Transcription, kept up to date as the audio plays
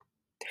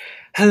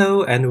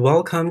Hello and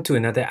welcome to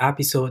another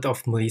episode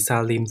of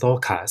Melissa Lim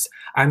Lawcast.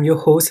 I'm your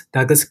host,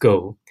 Douglas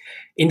Goh.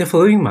 In the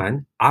following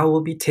month, I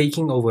will be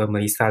taking over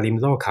Melissa Lim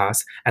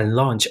Lawcast and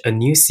launch a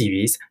new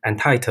series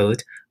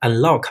entitled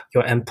Unlock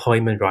Your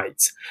Employment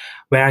Rights,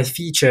 where I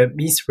feature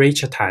Ms.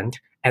 Rachel Tan,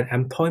 an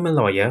employment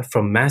lawyer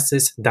from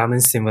Messrs. Darwin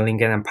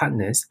Simmerlingen and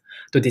Partners,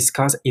 to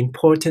discuss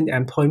important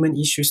employment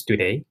issues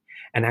today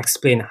and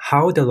explain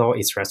how the law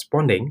is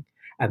responding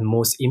and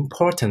most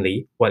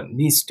importantly, what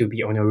needs to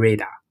be on your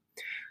radar.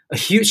 A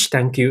huge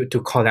thank you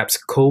to Collabs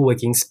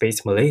Co-working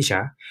Space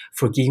Malaysia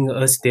for giving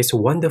us this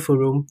wonderful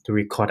room to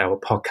record our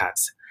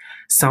podcast.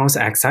 Sounds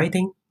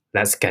exciting?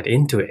 Let's get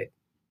into it.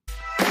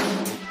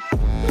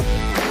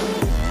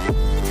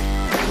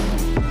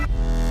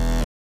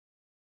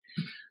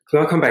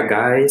 Welcome back,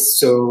 guys.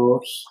 So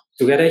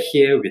together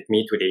here with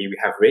me today, we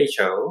have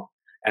Rachel,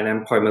 an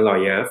employment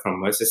lawyer from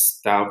Messrs.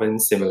 Darwin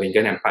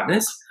Simmerlingen and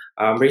Partners.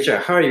 Rachel,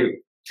 how are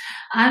you?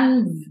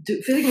 I'm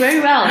feeling very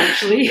well,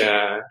 actually.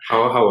 Yeah.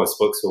 How was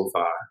work so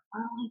far?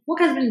 Work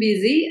has been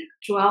busy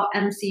throughout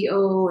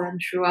MCO and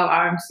throughout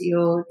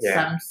RMCO.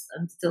 Yeah.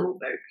 I'm still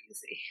very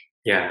busy.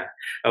 Yeah.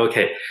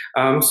 Okay.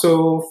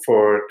 So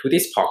for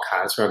today's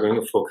podcast, we're going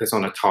to focus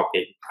on a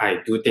topic I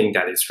do think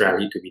that is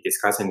rarely to be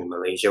discussed in the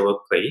Malaysia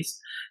workplace.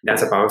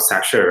 That's about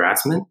sexual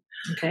harassment.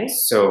 Okay.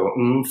 So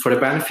for the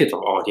benefit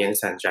of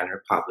audience and general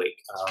public,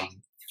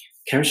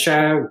 can you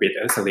share with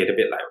us a little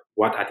bit like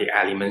what are the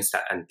elements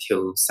that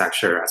entail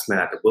sexual harassment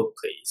at the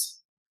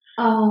workplace?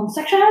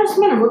 Sexual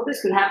harassment at the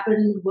workplace could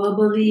happen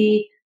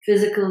verbally,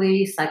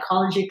 physically,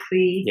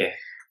 psychologically. Yeah.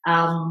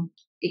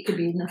 It could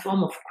be in the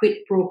form of quid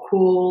pro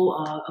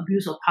quo,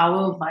 abuse of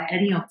power by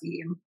any of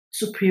the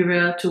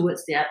superior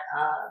towards their,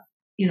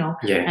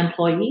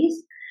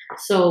 employees.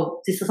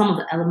 So these are some of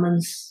the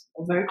elements,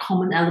 very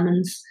common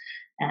elements,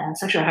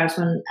 sexual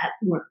harassment at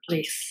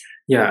workplace.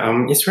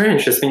 Yeah. It's very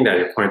interesting that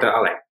you pointed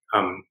out like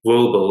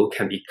verbal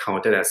can be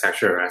counted as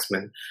sexual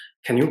harassment.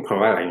 Can you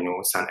provide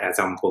some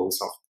examples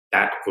of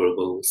that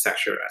verbal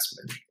sexual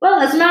harassment? Well,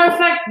 as a matter of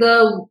fact,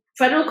 the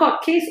federal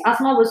court case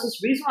Asma versus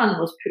Rizwan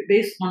was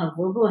based on a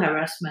verbal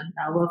harassment.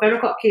 Our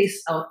federal court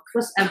case, our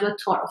first ever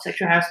tort of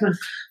sexual harassment,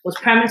 was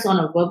premised on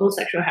a verbal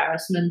sexual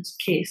harassment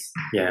case.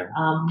 Yeah.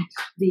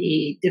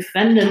 The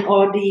defendant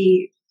or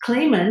the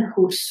claimant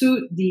who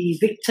sued the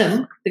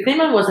victim, the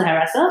claimant was a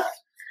harasser,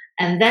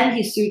 and then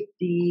he sued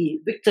the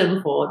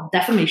victim for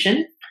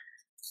defamation.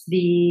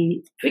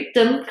 The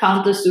victim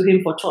counter-sued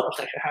him for tort of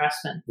sexual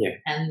harassment. Yeah.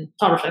 And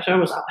tort of sexual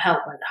was upheld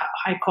by the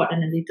High Court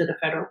and then later the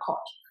Federal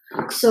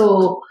Court.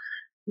 So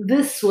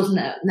this was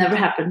never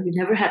happened. We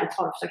never had a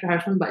tort of sexual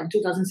harassment, but in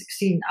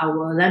 2016,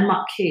 our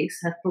landmark case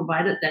has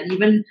provided that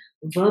even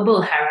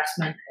verbal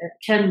harassment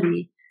can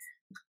be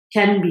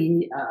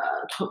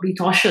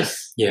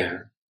tortious. Yeah.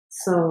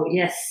 So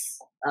yes,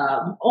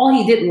 all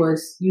he did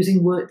was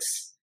using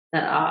words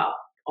that are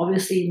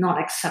obviously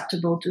not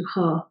acceptable to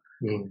her.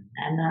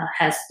 And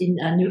has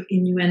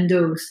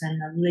innuendos and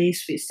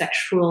laced with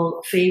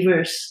sexual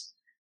favors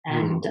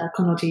and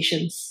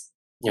connotations.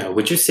 Yeah,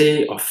 would you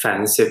say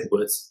offensive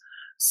words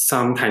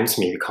sometimes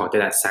may be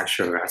counted as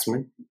sexual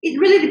harassment? It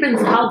really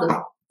depends on how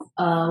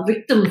the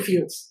victim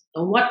feels.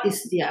 What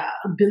is their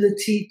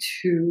ability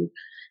to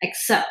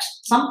accept?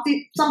 Some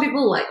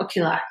people like,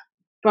 okay lah,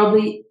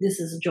 probably this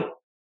is a joke.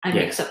 I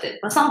can accept it.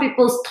 But some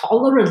people's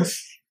tolerance,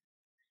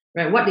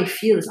 right, what they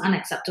feel is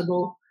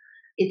unacceptable.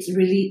 It's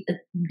really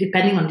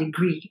depending on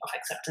degree of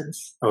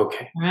acceptance.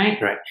 Okay.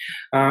 Right.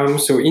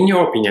 So, in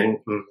your opinion,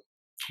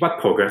 what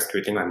progress do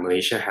you think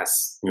Malaysia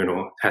has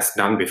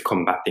done with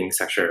combating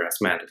sexual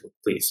harassment at the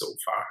workplace so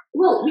far?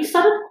 Well, we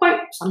started quite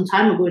some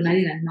time ago in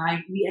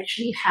 1999. We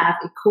actually have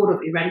a Code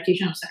of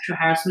Eradication of Sexual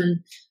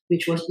Harassment,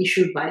 which was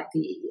issued by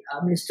the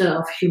Minister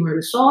of Human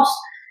Resource.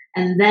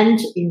 And then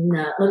in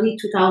early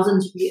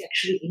 2000s, we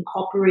actually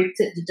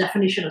incorporated the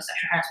definition of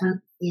sexual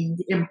harassment in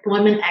the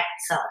Employment Act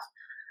itself.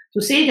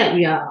 To say that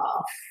we are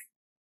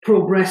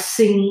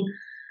progressing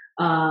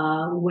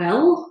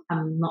well,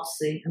 I'm not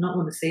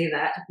going to say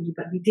that,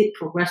 but we did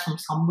progress from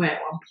somewhere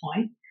at one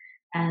point.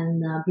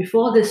 And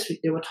before this,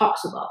 there were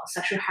talks about a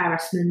sexual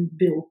harassment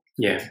bill.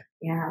 Yeah.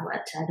 Yeah,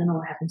 but I don't know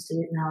what happens to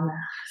it now.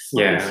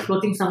 So it's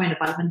floating somewhere in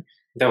the parliament.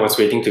 That was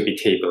waiting to be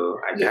tabled,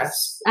 I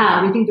guess.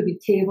 Waiting to be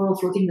tabled,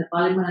 floating in the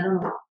parliament. I don't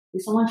know.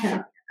 If someone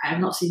can, I have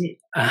not seen it.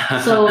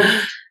 So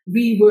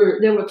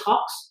there were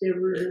talks. There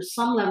were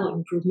some level of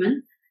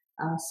improvement.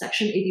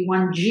 Section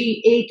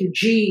 81G, A to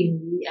G in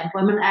the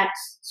Employment Act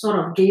sort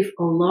of gave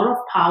a lot of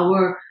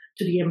power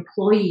to the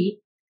employee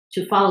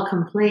to file a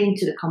complaint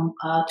to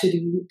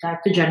the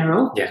Director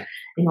General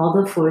in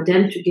order for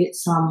them to get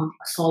some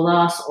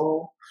solace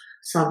or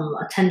some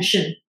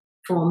attention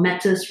for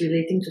matters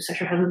relating to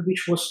sexual harassment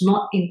which was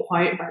not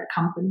inquired by the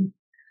company.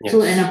 Yes.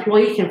 So an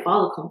employee can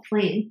file a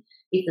complaint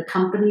if the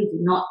company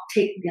did not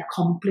take their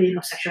complaint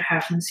of sexual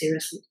harassment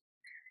seriously.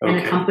 Okay.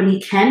 And the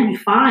company can be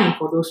fined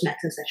for those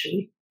matters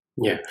actually.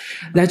 Yeah.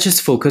 Let's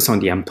just focus on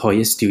the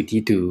employer's duty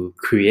to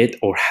create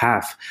or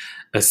have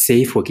a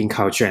safe working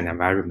culture and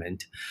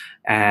environment.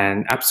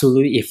 And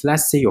absolutely, if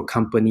let's say your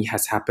company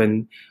has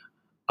happened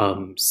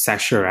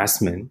sexual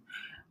harassment,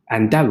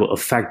 and that will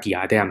affect the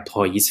other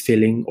employees'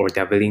 feeling or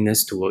their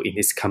willingness to work in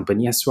this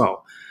company as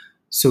well.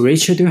 So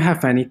Rachel, do you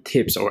have any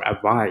tips or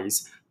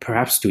advice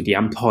perhaps to the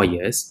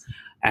employers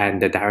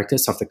and the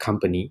directors of the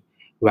company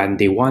when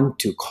they want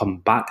to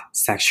combat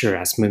sexual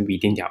harassment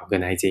within their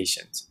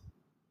organizations?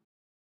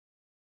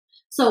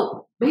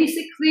 So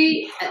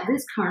basically, at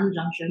this current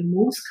juncture,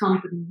 most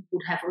companies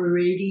would have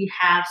already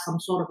have some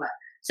sort of a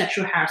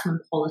sexual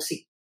harassment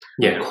policy,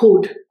 a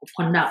code of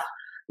conduct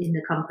in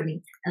the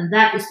company. And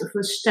that is the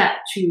first step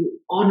to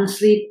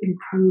honestly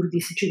improve the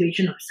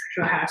situation of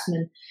sexual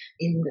harassment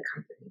in the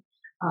company.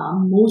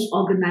 Most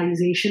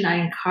organizations are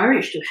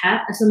encouraged to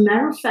have. As a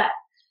matter of fact,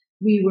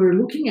 we were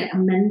looking at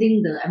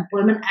amending the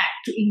Employment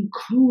Act to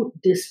include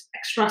this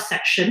extra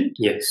section,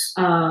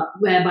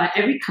 whereby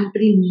every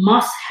company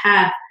must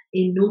have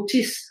a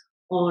notice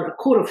or a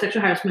code of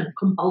sexual harassment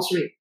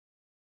compulsory,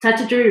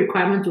 statutory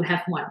requirement to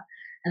have one.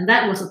 And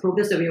that was a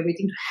progress that we were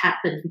waiting to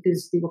happen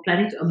because they were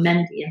planning to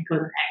amend the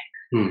Employment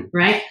Act,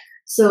 right?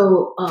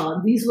 So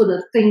these were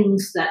the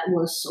things that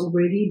was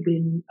already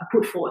been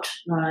put forward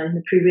in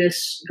the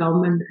previous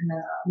government and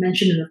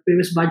mentioned in the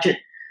previous budget.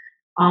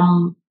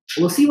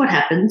 We'll see what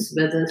happens,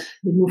 whether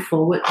they move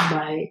forward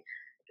by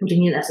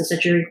putting it as a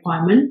statutory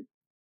requirement.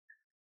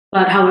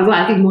 But however,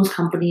 I think most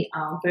companies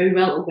are very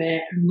well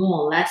aware and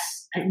more or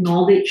less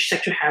acknowledge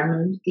sexual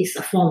harassment is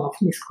a form of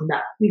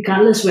misconduct,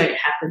 regardless where it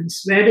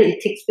happens, whether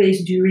it takes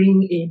place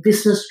during a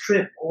business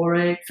trip or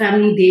a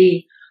family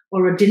day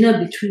or a dinner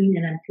between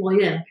an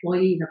employer and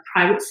employee in a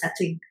private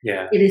setting.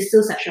 It is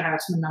still sexual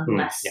harassment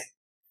nonetheless.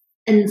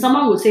 And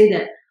someone would say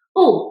that,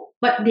 oh,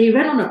 but they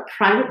went on a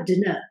private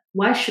dinner.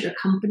 Why should a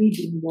company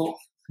be involved?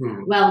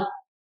 Well,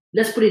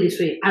 let's put it this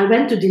way. I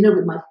went to dinner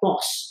with my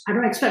boss. I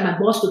don't expect my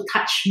boss to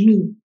touch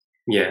me.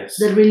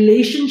 The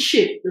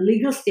relationship, the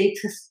legal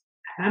status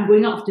I'm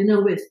going out for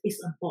dinner with is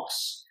a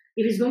boss.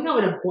 If he's going out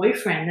with a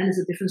boyfriend, then it's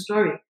a different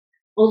story.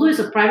 Although it's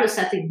a private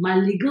setting, my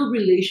legal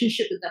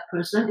relationship with that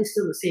person is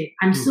still the same.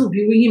 I'm still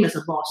viewing him as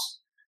a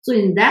boss. So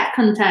in that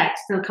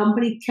context, the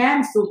company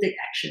can still take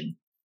action,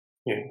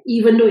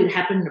 even though it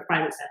happened in a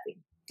private setting.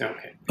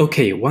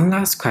 Okay, one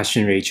last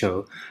question,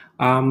 Rachel.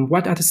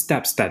 What are the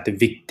steps that the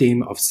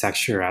victim of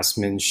sexual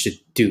harassment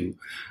should do?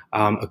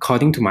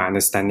 According to my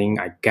understanding,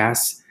 I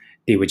guess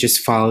they would just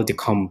file the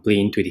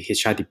complaint to the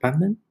HR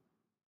department?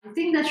 I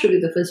think that should be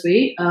the first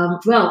way.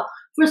 Well,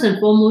 first and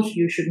foremost,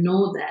 you should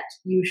know that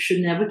you should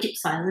never keep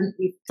silent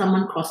if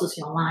someone crosses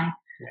your line.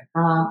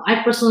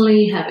 I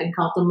personally have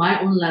encountered my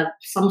own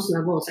some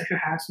level of sexual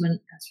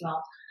harassment as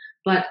well.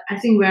 But I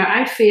think where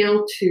I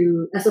fail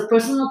to, as a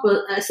personal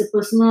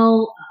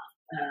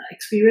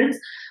experience,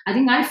 I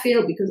think I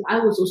failed because I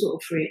was also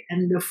afraid.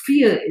 And the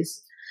fear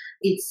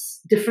it's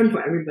different for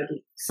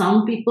everybody.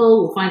 Some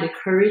people will find the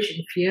courage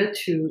and fear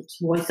to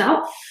voice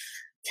out,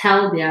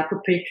 tell their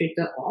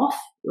perpetrator off,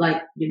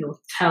 like,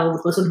 tell the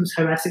person who's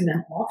harassing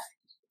them off.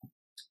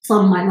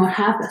 Some might not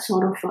have that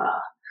sort of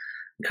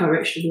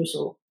courage to do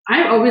so.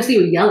 I obviously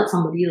will yell at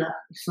somebody if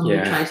somebody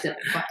tries to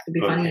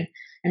be funny.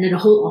 And then the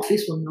whole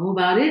office will know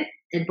about it,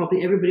 and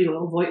probably everybody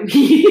will avoid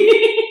me.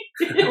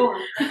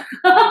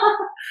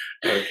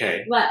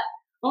 But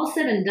all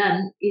said and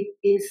done, it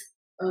is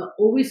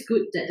always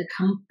good that the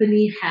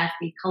company have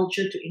a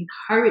culture to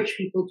encourage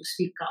people to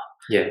speak up.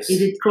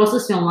 If it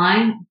crosses your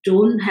line,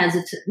 don't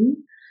hesitate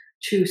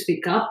to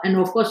speak up. And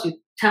of course, you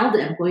tell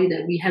the employee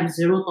that we have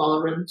zero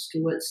tolerance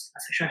towards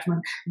sexual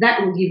harassment.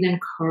 That will give them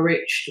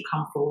courage to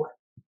come forward.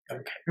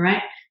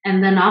 Right?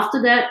 And then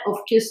after that,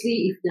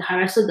 obviously, if the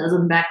harasser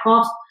doesn't back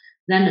off,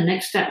 then the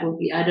next step will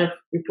be either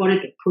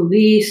reported to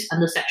police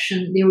under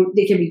section,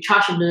 they can be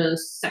charged under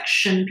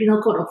section penal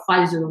code of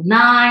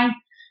 509,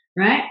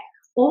 right?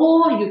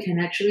 Or you can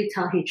actually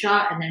tell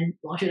HR and then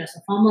lodge it as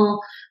a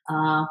formal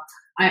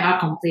IR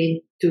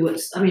complaint a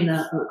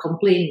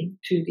complaint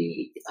to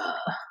the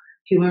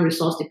human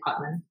resource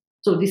department.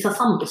 So these are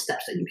some of the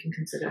steps that you can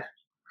consider.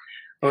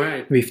 All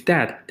right. With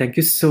that, thank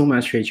you so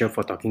much, Rachel,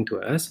 for talking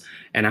to us.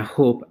 And I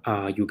hope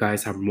you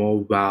guys are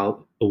more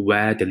well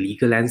aware the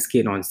legal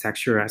landscape on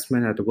sexual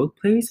harassment at the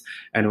workplace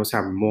and also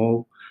are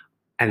more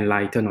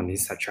enlightened on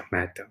this subject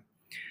matter.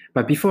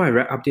 But before I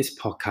wrap up this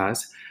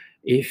podcast,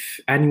 if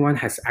anyone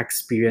has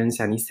experienced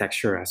any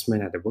sexual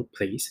harassment at the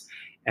workplace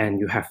and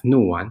you have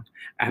no one,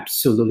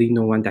 absolutely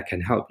no one that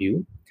can help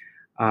you,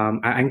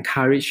 I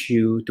encourage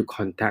you to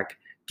contact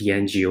the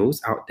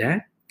NGOs out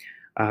there.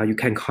 You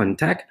can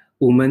contact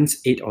Women's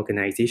Aid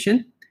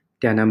Organization.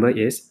 Their number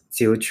is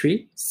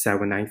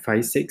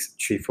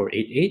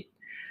 03-7956-3488.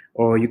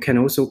 Or you can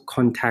also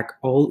contact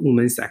All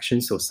Women's Action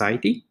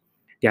Society.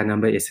 Their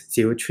number is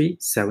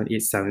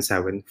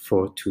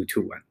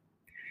 03-7877-4221.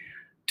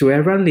 To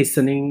everyone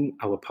listening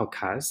our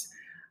podcast,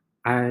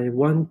 I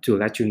want to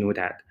let you know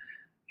that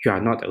you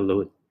are not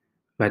alone.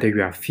 Whether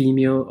you are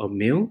female or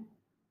male,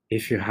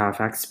 if you have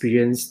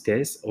experienced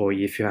this or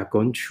if you have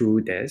gone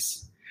through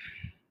this,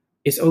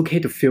 it's okay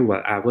to feel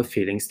whatever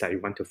feelings that you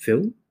want to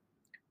feel,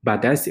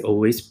 but there's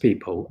always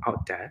people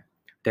out there.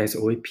 There's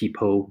always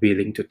people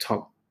willing to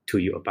talk to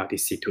you about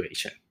this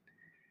situation.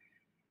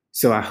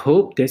 So I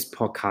hope this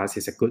podcast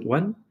is a good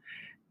one.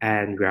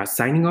 And we are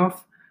signing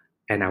off.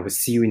 And I will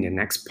see you in the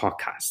next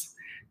podcast.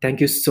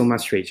 Thank you so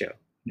much, Rachel.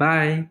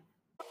 Bye.